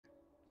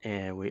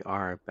And we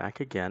are back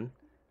again.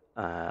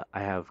 I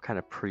have kind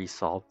of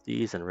pre-solved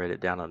these and write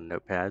it down on a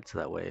notepad so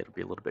that way it'll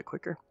be a little bit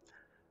quicker.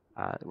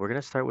 We're going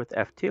to start with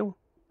F2.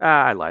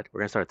 I lied.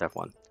 We're going to start with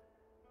F1.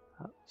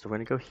 So we're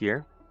going to go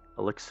here,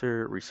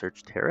 Elixir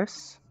Research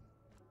Terrace.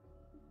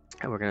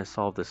 And we're going to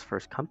solve this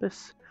first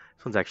compass.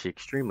 This one's actually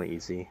extremely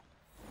easy.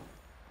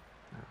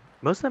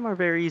 Most of them are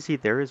very easy.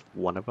 There is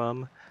one of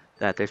them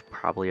that there's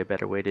probably a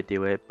better way to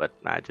do it, but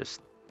this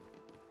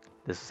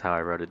is how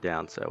I wrote it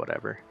down, so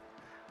whatever.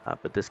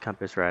 But this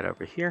compass right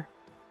over here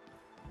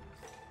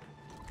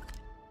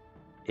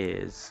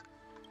is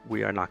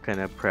we are not going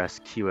to press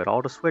Q at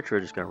all to switch. We're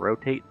just going to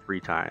rotate 3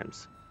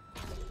 times.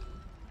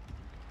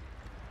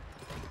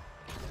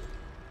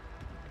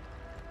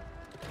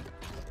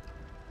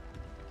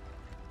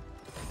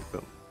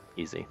 Boom.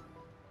 Easy.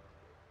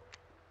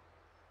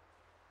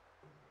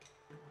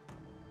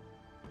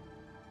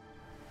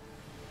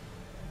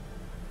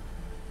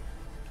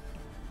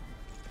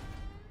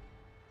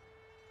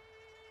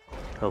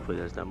 Hopefully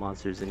there's no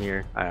monsters in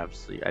here. I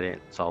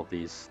didn't solve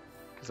these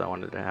because I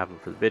wanted to have them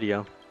for the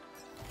video.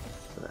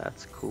 So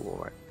that's cool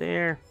right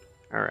there.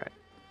 Alright.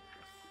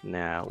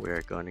 Now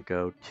we're going to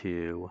go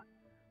to,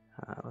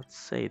 let's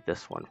say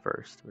this one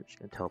first. We're just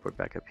going to teleport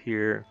back up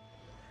here.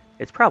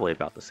 It's probably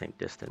about the same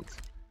distance.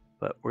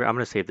 But I'm going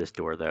to save this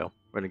door though.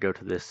 We're going to go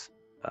to this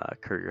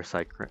Courier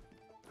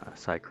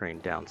Cycrane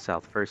down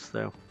south first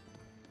though.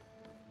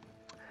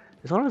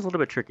 This one was a little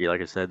bit tricky, like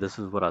I said. This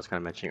is what I was kind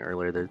of mentioning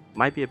earlier. There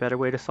might be a better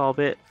way to solve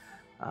it,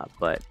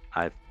 but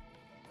I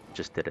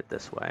just did it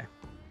this way.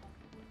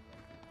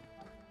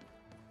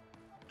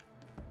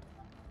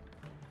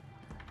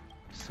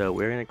 So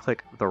we're going to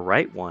click the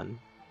right one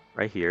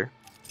right here,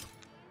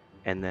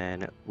 and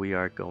then we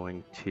are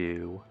going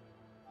to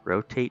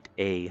rotate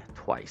A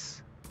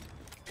twice.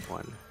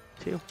 1,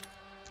 2.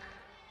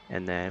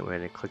 And then we're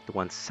going to click the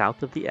one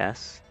south of the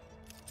S,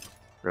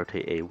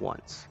 rotate A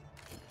once.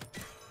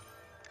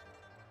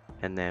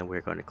 And then we're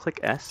going to click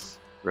S,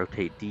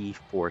 rotate D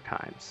 4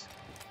 times.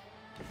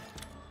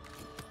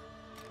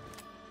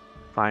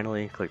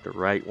 Finally, click the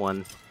right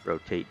one,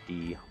 rotate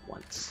D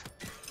once.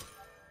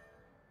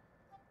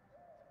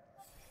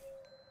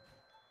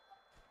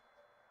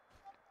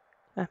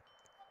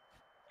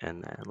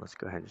 And then let's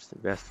go ahead and just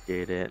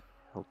investigate it.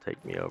 It'll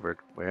take me over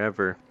to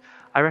wherever.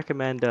 I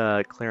recommend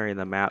clearing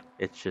the map.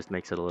 It just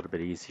makes it a little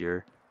bit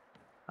easier.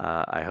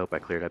 I hope I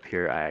cleared up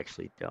here. I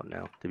actually don't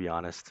know, to be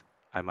honest.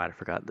 I might have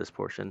forgotten this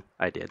portion.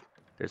 I did.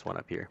 There's one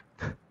up here.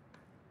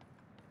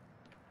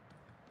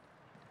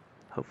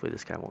 Hopefully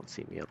this guy won't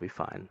see me. It'll be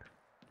fine.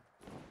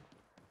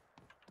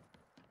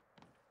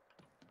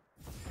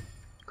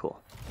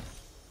 Cool.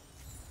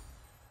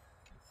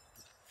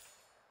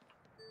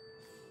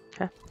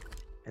 Okay.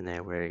 And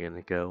then we're going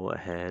to go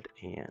ahead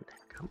and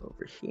come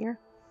over here.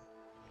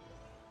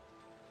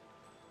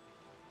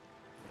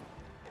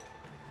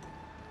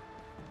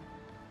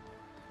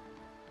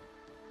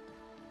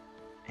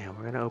 And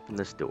we're going to open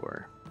this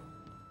door.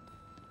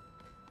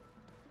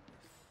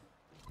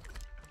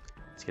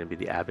 It's going to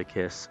be the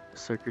Abacus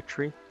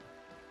Circuitry.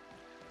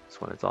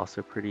 This one is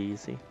also pretty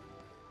easy.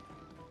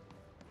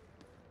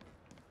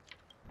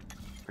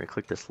 We're going to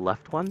click this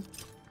left one, and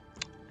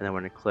then we're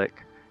going to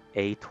click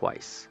A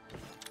twice.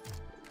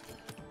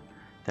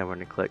 Then we're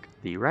going to click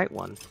the right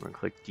one, we're going to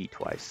click D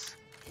twice.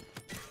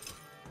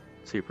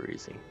 Super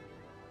easy.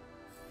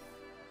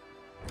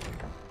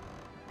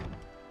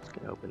 Just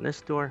going to open this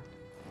door,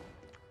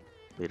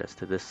 lead us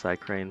to this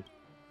Cycrane.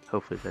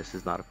 Hopefully this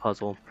is not a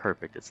puzzle.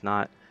 Perfect, it's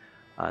not.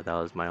 That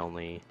was my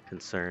only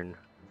concern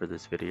for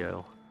this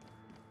video,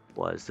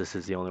 was this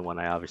is the only one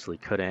I obviously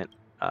couldn't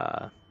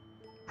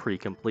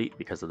pre-complete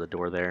because of the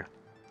door there.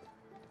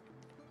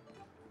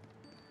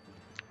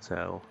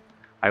 So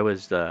I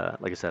was,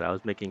 like I said, I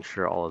was making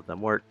sure all of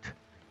them worked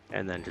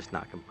and then just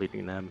not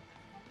completing them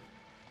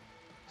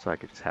so I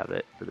could just have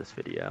it for this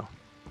video.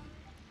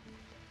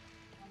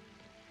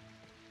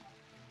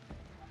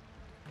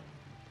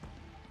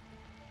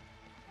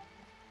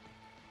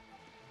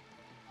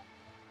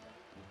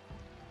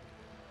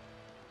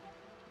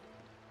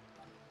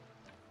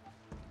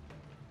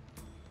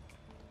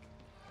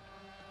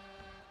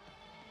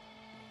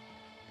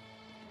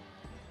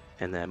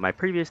 And then my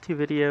previous 2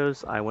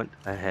 videos, I went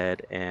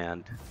ahead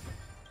and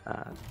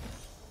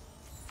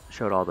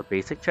showed all the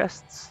basic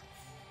chests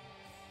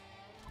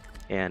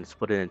and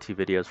split it into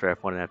 2 videos for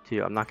F1 and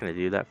F2. I'm not going to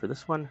do that for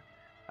this one.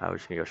 We're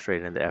just going to go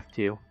straight into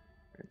F2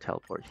 and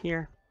teleport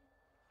here,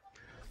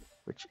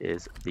 which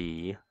is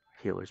the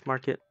Healer's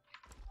Market.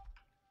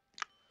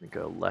 We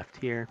go left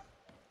here.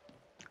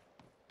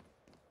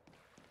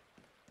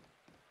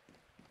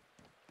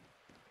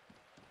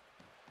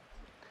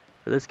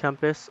 For this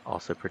compass,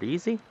 also pretty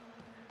easy.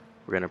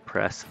 We're going to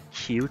press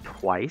Q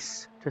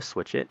twice to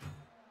switch it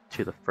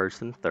to the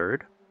first and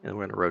third, and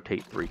we're going to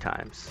rotate 3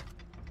 times.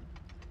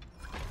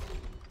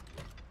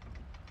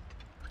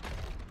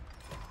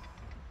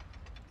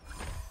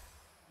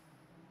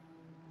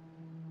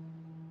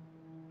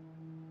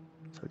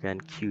 So again,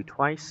 Q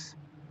twice,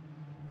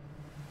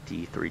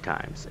 D 3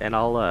 times. And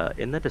I'll,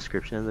 in the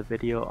description of the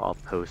video, I'll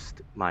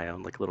post my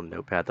own like little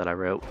notepad that I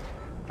wrote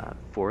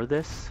for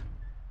this.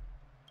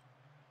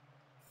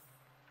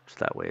 Just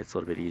that way it's a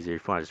little bit easier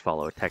if you want to just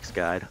follow a text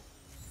guide.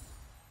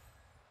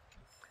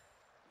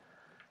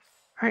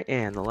 Alright,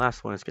 and the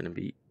last one is going to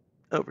be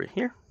over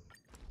here.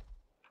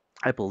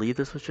 I believe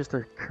this was just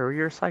a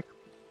Courier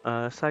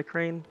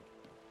Cycrane.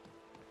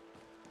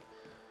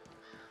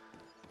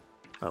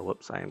 Oh,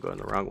 whoops, I am going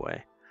the wrong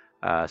way.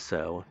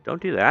 So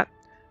don't do that.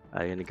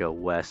 I'm going to go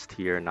west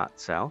here, not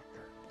south.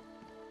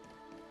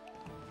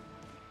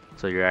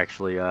 So you're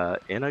actually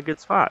in a good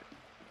spot.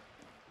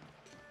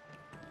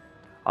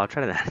 I'll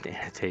try to add an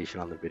annotation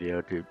on the video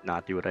to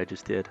not do what I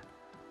just did.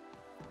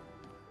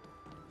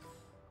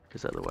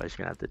 Because otherwise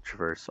you're going to have to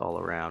traverse all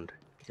around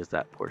because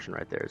that portion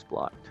right there is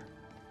blocked.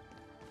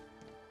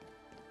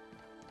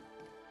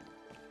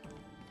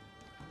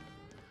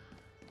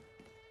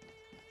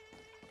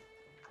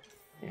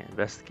 And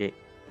investigate.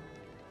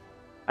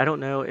 I don't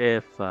know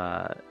if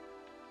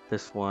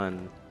this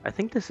one, I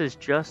think this is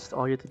just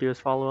all you have to do is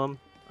follow him.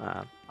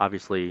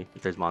 Obviously,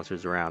 if there's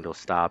monsters around, he'll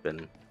stop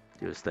and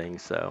do his thing,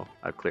 so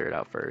I'll clear it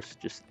out first.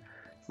 Just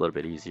a little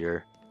bit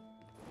easier.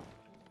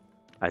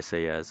 I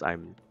say as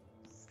I'm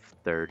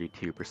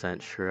 32%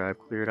 sure I've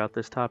cleared out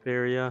this top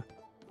area.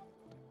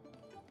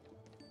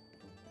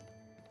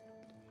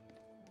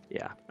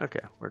 Yeah,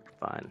 okay, we're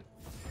fine.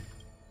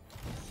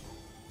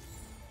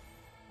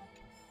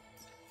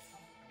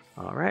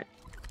 Alright.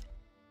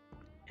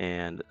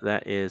 And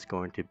that is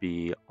going to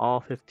be all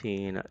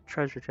 15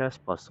 treasure chests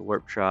plus the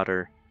warp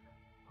trotter,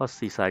 plus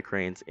the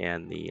Cycranes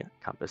and the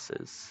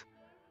compasses.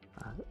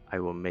 I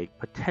will make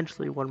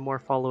potentially one more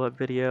follow-up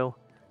video.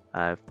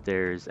 If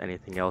there's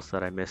anything else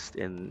that I missed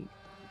in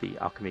the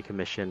Alchemy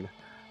Commission,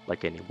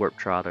 like any warp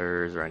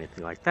trotters or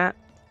anything like that,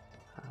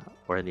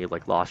 or any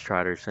like lost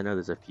trotters. I know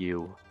there's a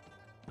few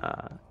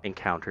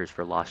encounters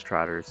for lost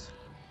trotters,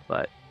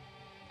 but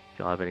if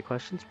y'all have any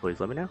questions, please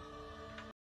let me know.